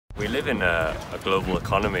We live in a global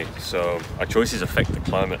economy, so our choices affect the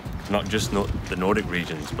climate, not just the Nordic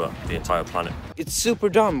regions, but the entire planet. It's super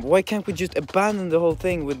dumb. Why can't we just abandon the whole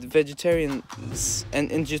thing with vegetarians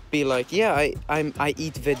and just be like, yeah, I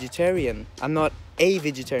eat vegetarian. I'm not a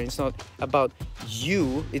vegetarian. It's not about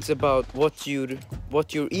you. It's about what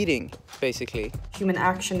you're eating, basically. Human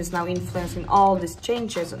action is now influencing all these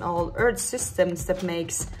changes and all Earth systems that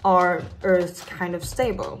makes our Earth kind of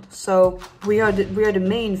stable. So we are the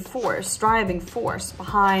main force, driving force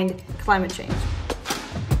behind climate change.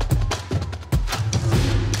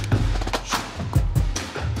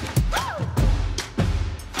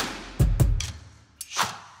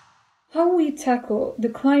 How we tackle the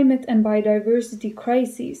climate and biodiversity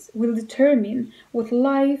crises will determine what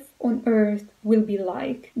life on Earth will be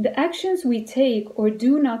like. The actions we take or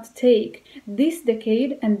do not take this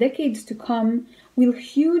decade and decades to come will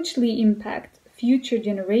hugely impact future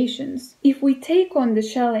generations. If we take on the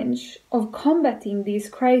challenge of combating these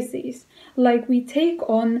crises, like we take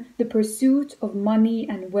on the pursuit of money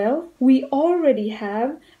and wealth, we already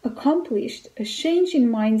have accomplished a change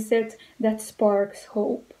in mindset that sparks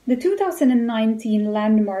hope. The 2019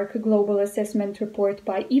 landmark global assessment report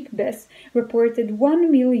by IPBES reported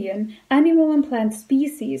 1 million animal and plant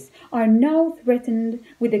species are now threatened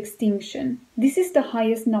with extinction. This is the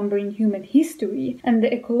highest number in human history, and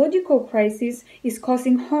the ecological crisis is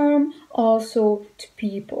causing harm also to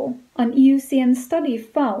people. An IUCN study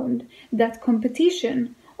found that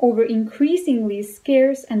competition over increasingly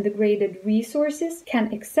scarce and degraded resources can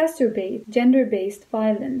exacerbate gender-based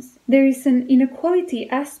violence. There is an inequality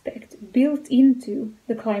aspect built into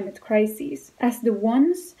the climate crisis, as the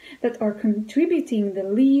ones that are contributing the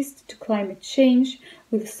least to climate change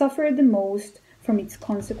will suffer the most from its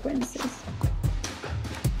consequences.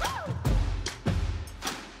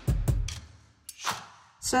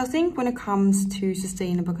 So I think when it comes to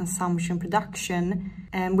sustainable consumption production,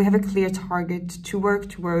 we have a clear target to work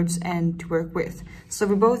towards and to work with. So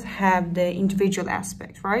we both have the individual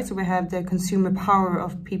aspect, right? So we have the consumer power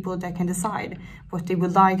of people that can decide what they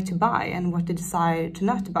would like to buy and what they decide to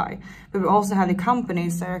not to buy. But we also have the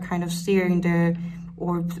companies that are kind of steering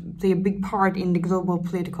or play a big part in the global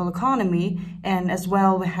political economy. And as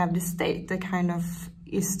well, we have the state that kind of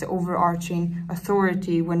is the overarching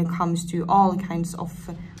authority when it comes to all kinds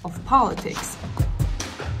of politics.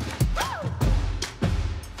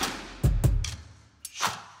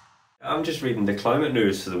 I'm just reading the climate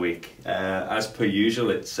news for the week. As per usual,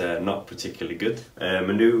 it's not particularly good. A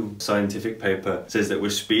new scientific paper says that we're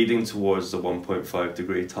speeding towards the 1.5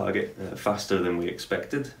 degree target faster than we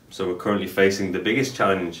expected. So we're currently facing the biggest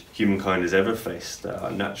challenge humankind has ever faced.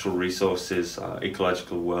 Our natural resources, our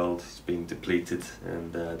ecological world is being depleted,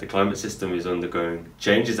 and the climate system is undergoing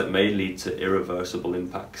changes that may lead to irreversible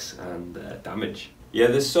impacts and damage. Yeah,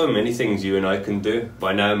 there's so many things you and I can do.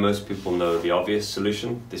 By now, most people know the obvious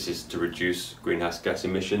solution. This is to reduce greenhouse gas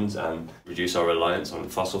emissions and reduce our reliance on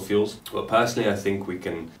fossil fuels. But personally, I think we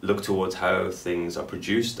can look towards how things are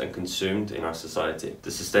produced and consumed in our society.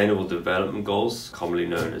 The Sustainable Development Goals, commonly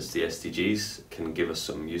known as the SDGs, can give us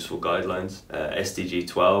some useful guidelines. SDG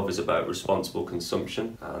 12 is about responsible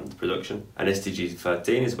consumption and production, and SDG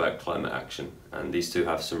 13 is about climate action. And these two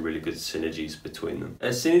have some really good synergies between them.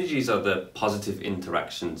 Synergies are the positive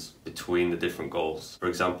interactions between the different goals. For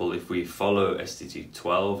example, if we follow SDG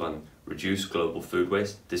 12 and reduce global food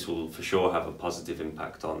waste, this will for sure have a positive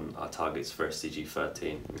impact on our targets for SDG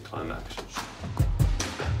 13 and climate action.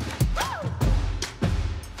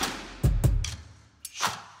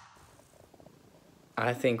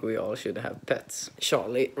 I think we all should have pets.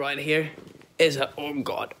 Charlie, right here, is a, oh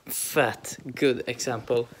god, fat good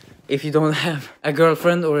example. If you don't have a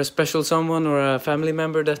girlfriend or a special someone or a family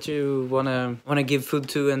member that you wanna give food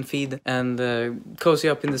to and feed and cozy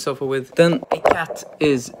up in the sofa with, then a cat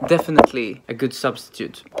is definitely a good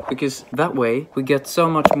substitute, because that way we get so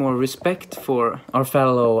much more respect for our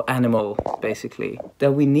fellow animal, basically,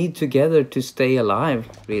 that we need together to stay alive,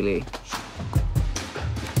 really.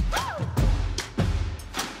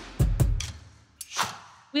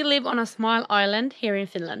 We live on a small island here in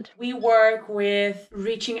Finland. We work with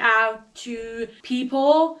reaching out to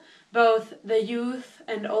people, both the youth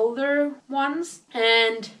and older ones,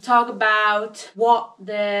 and talk about what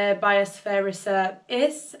the biosphere reserve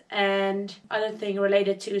is and other things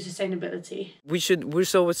related to sustainability. We're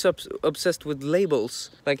so obsessed with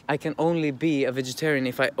labels. Like, I can only be a vegetarian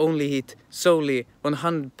if I only eat solely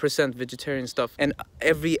 100% vegetarian stuff, and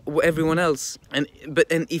everyone else. And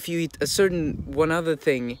if you eat a certain one other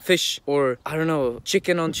thing, fish or I don't know,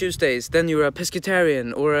 chicken on Tuesdays, then you're a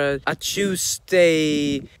pescatarian or a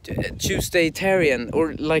Tuesday-tarian,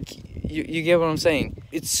 or like You get what I'm saying?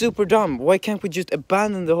 It's super dumb. Why can't we just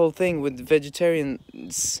abandon the whole thing with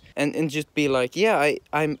vegetarians and just be like, yeah,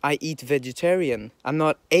 I eat vegetarian. I'm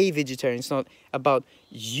not a vegetarian. It's not about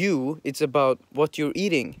you. It's about what you're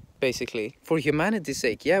eating, basically. For humanity's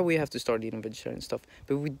sake, yeah, we have to start eating vegetarian stuff.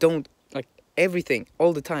 But we don't, like, everything,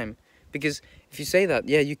 all the time. Because if you say that,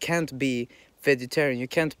 yeah, you can't be vegetarian, you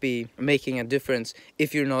can't be making a difference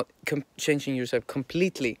if you're not changing yourself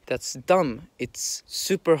completely. That's dumb. It's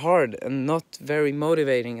super hard and not very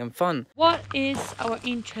motivating and fun. What is our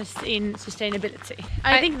interest in sustainability?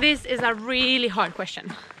 I think this is a really hard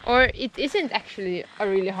question. Or it isn't actually a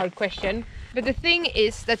really hard question. But the thing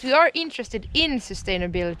is that we are interested in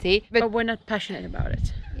sustainability, But we're not passionate about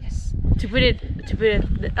it. yes. To put it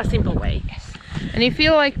a simple way. Yes. And I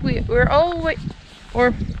feel like we're always,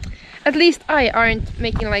 or at least I aren't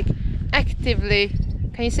making like actively,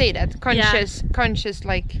 can you say that? Conscious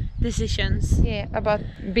like Decisions. yeah, about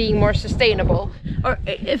being more sustainable. Or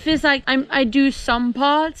it feels like I do some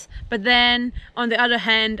parts, but then on the other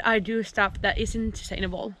hand I do stuff that isn't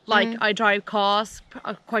sustainable. Like I drive cars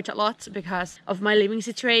quite a lot because of my living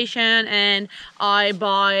situation, and I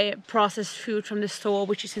buy processed food from the store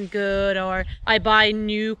which isn't good, or I buy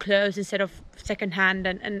new clothes instead of secondhand,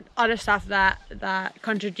 and other stuff that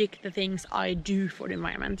contradict the things I do for the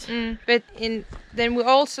environment. But then we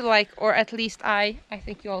also like, or at least I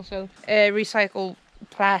think you also recycle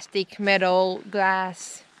plastic, metal,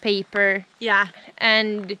 glass, paper. Yeah.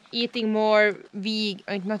 And eating more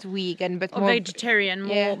not vegan, but Or more vegetarian,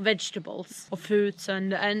 more vegetables or fruits,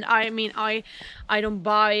 and I mean I don't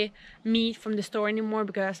buy meat from the store anymore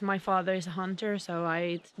because my father is a hunter, so I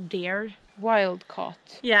eat deer. wild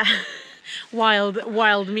caught. Yeah.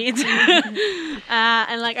 wild meat.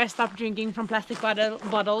 And like I stopped drinking from plastic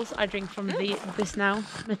bottles. I drink from this now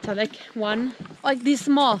metallic one. Like these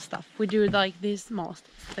small stuff. We do like these small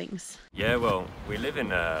things. Yeah, well, we live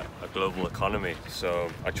in a global economy, so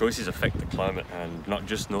our choices affect the climate, and not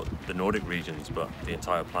just the Nordic regions, but the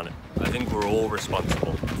entire planet. I think we're all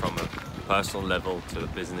responsible, from a personal level to the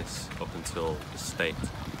business up until the state.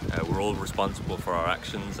 We're all responsible for our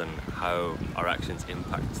actions and how our actions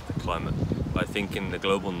impact the climate. I think in the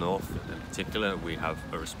global north in particular, we have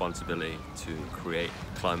a responsibility to create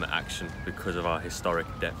climate action because of our historic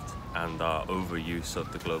depth and our overuse of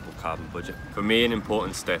the global carbon budget. For me, an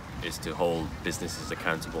important step is to hold businesses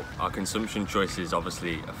accountable. Our consumption choices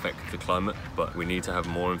obviously affect the climate, but we need to have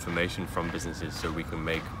more information from businesses so we can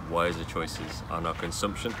make wiser choices on our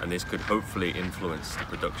consumption, and this could hopefully influence the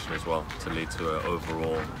production as well to lead to an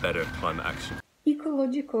overall better climate action.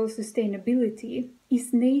 Ecological sustainability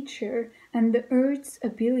is nature and the Earth's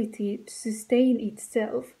ability to sustain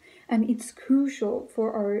itself, and it's crucial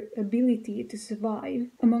for our ability to survive.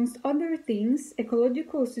 Amongst other things,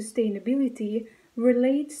 ecological sustainability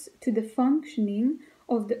relates to the functioning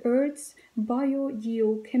of the Earth's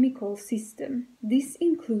biogeochemical system. This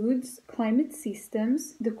includes climate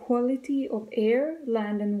systems, the quality of air,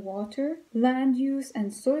 land and water, land use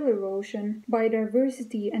and soil erosion,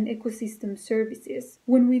 biodiversity and ecosystem services.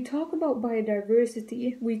 When we talk about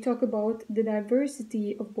biodiversity, we talk about the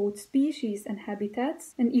diversity of both species and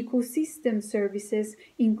habitats, and ecosystem services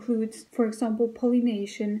includes, for example,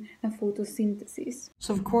 pollination and photosynthesis.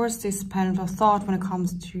 So of course this pattern of thought when it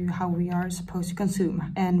comes to how we are supposed to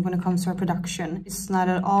consume, and when it comes to our production, it's not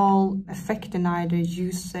at all affecting either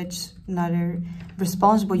usage, neither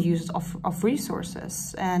responsible use of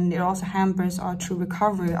resources, and it also hampers our true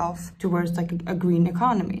recovery towards like a green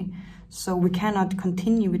economy. So we cannot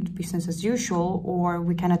continue with business as usual, or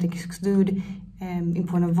we cannot exclude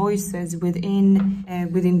important voices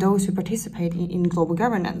within those who participate in global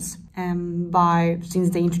governance. Since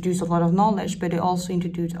they introduce a lot of knowledge, but they also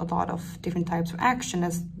introduce a lot of different types of action,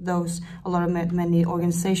 as many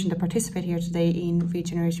organizations that participate here today in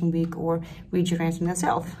ReGeneration Week or ReGeneration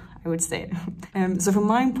itself, I would say. So from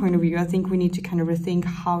my point of view, I think we need to kind of rethink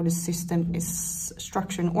how the system is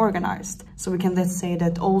structured and organized. So we can, let's say,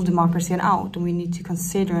 that old democracy and out, and we need to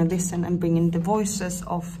consider and listen and bring in the voices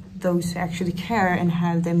of those who actually care and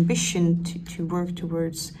have the ambition to work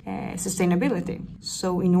towards sustainability.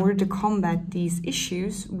 So in order to combat these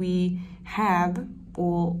issues, we have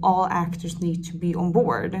all actors need to be on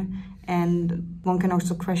board. And one can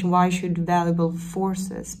also question, why should valuable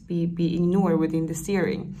forces be ignored within the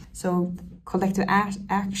steering? So collective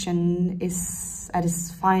action is at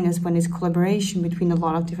its finest when it's collaboration between a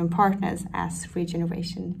lot of different partners, as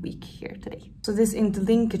ReGeneration Week here today. So this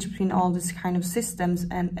interlinkage between all these kind of systems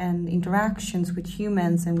and interactions with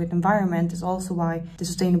humans and with environment is also why the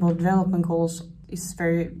Sustainable Development Goals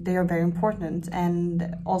they are very important,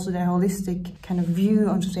 and also their holistic kind of view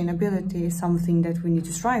on sustainability is something that we need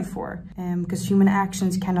to strive for, because human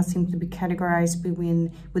actions cannot simply be categorized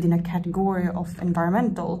within a category of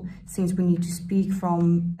environmental, since we need to speak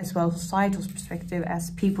from as well societal perspective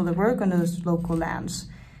as people that work on those local lands.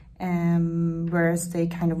 Whereas they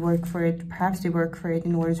kind of work for it, perhaps they work for it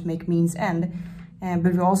in order to make means end.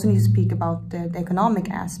 But we also need to speak about the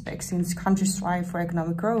economic aspects, since countries strive for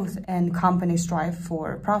economic growth and companies strive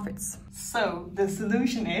for profits. So the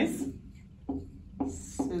solution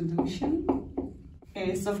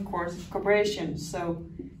is of course cooperation. So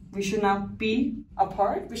we should not be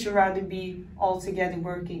apart, we should rather be all together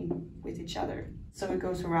working with each other. So it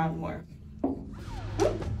goes around more.